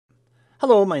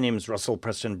Hello, my name is Russell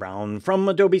Preston Brown from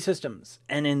Adobe Systems,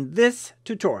 and in this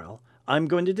tutorial, I'm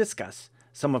going to discuss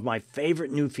some of my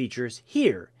favorite new features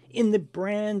here in the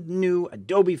brand new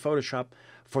Adobe Photoshop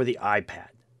for the iPad.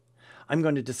 I'm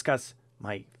going to discuss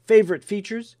my favorite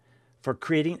features for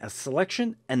creating a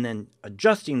selection and then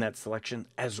adjusting that selection,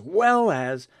 as well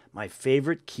as my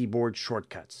favorite keyboard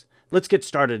shortcuts. Let's get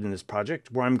started in this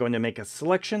project where I'm going to make a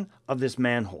selection of this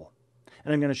manhole,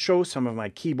 and I'm going to show some of my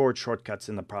keyboard shortcuts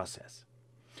in the process.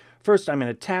 First, I'm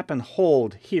going to tap and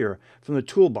hold here from the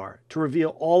toolbar to reveal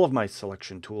all of my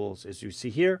selection tools, as you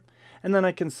see here, and then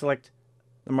I can select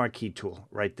the Marquee tool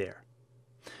right there.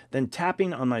 Then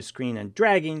tapping on my screen and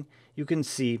dragging, you can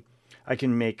see I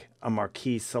can make a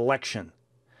Marquee Selection.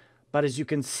 But as you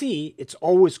can see, it's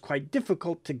always quite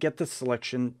difficult to get the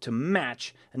selection to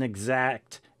match an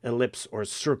exact ellipse or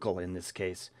circle in this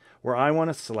case, where I want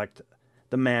to select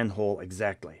the manhole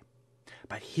exactly.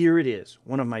 But here it is,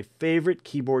 one of my favorite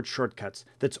keyboard shortcuts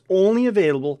that's only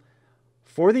available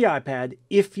for the iPad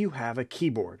if you have a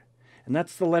keyboard. And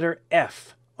that's the letter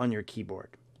F on your keyboard.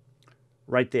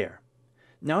 Right there.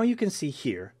 Now you can see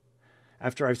here,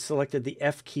 after I've selected the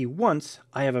F key once,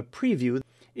 I have a preview.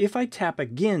 If I tap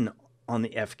again on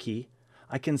the F key,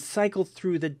 I can cycle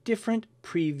through the different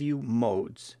preview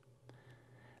modes.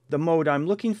 The mode I'm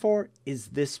looking for is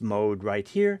this mode right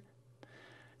here.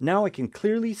 Now I can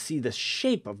clearly see the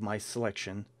shape of my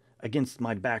selection against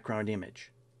my background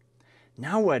image.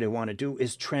 Now what I want to do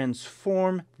is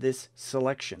transform this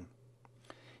selection.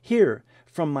 Here,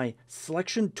 from my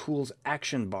Selection Tools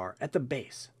action bar at the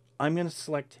base, I'm going to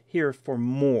select here for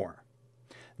More.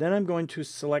 Then I'm going to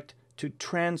select to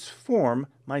transform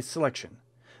my selection.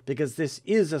 Because this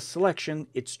is a selection,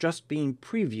 it's just being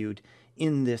previewed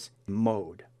in this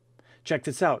mode. Check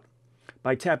this out.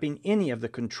 By tapping any of the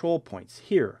control points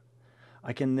here,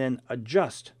 I can then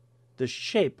adjust the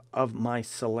shape of my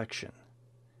selection.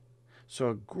 So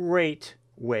a great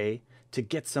way to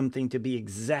get something to be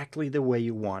exactly the way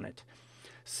you want it.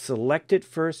 Select it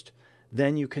first,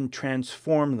 then you can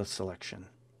transform the selection.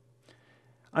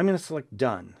 I'm going to select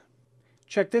Done.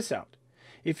 Check this out.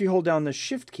 If you hold down the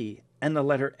Shift key and the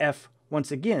letter F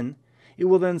once again, it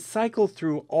will then cycle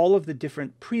through all of the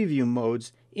different preview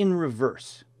modes in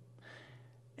reverse,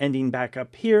 ending back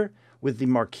up here with the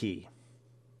Marquee.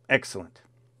 Excellent.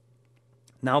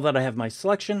 Now that I have my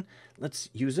selection, let's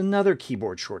use another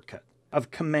keyboard shortcut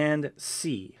of Command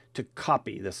C to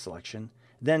copy the selection,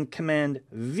 then Command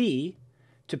V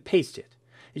to paste it.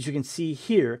 As you can see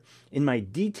here in my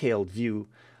detailed view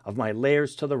of my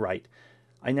layers to the right,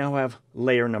 I now have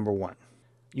layer number 1.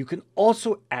 You can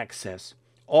also access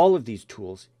all of these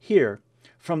tools here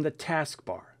from the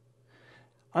taskbar.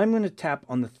 I'm going to tap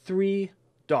on the 3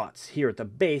 dots here at the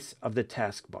base of the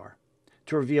taskbar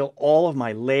to reveal all of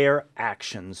my layer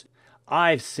actions.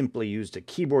 I've simply used a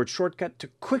keyboard shortcut to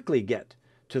quickly get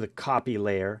to the copy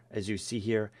layer, as you see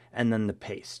here, and then the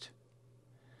paste.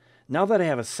 Now that I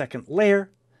have a second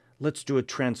layer, let's do a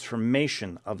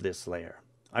transformation of this layer.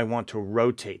 I want to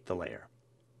rotate the layer.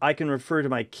 I can refer to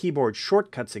my keyboard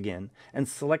shortcuts again and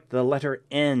select the letter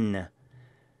N,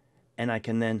 and I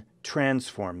can then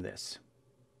transform this.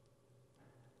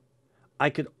 I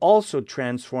could also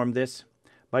transform this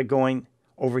by going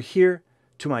over here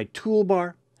to my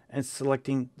toolbar and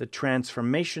selecting the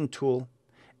transformation tool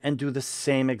and do the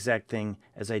same exact thing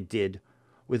as I did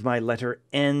with my letter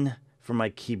N for my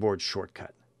keyboard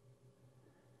shortcut.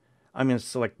 I'm going to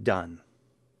select Done.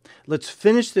 Let's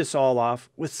finish this all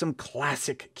off with some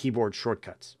classic keyboard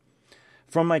shortcuts.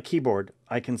 From my keyboard,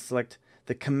 I can select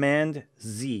the Command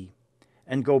Z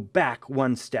and go back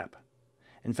one step.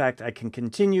 In fact, I can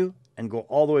continue and go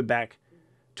all the way back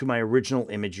to my original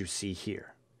image you see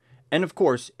here. And of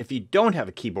course, if you don't have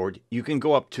a keyboard, you can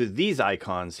go up to these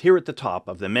icons here at the top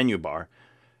of the menu bar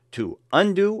to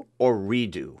undo or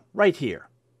redo right here.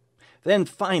 Then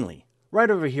finally,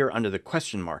 right over here under the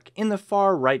question mark in the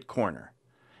far right corner,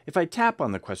 if I tap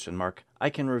on the question mark, I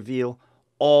can reveal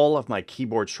all of my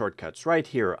keyboard shortcuts right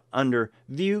here under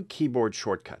View Keyboard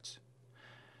Shortcuts.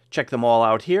 Check them all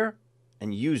out here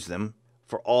and use them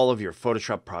for all of your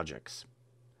Photoshop projects.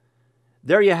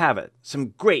 There you have it,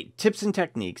 some great tips and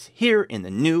techniques here in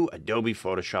the new Adobe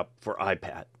Photoshop for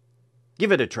iPad.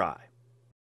 Give it a try.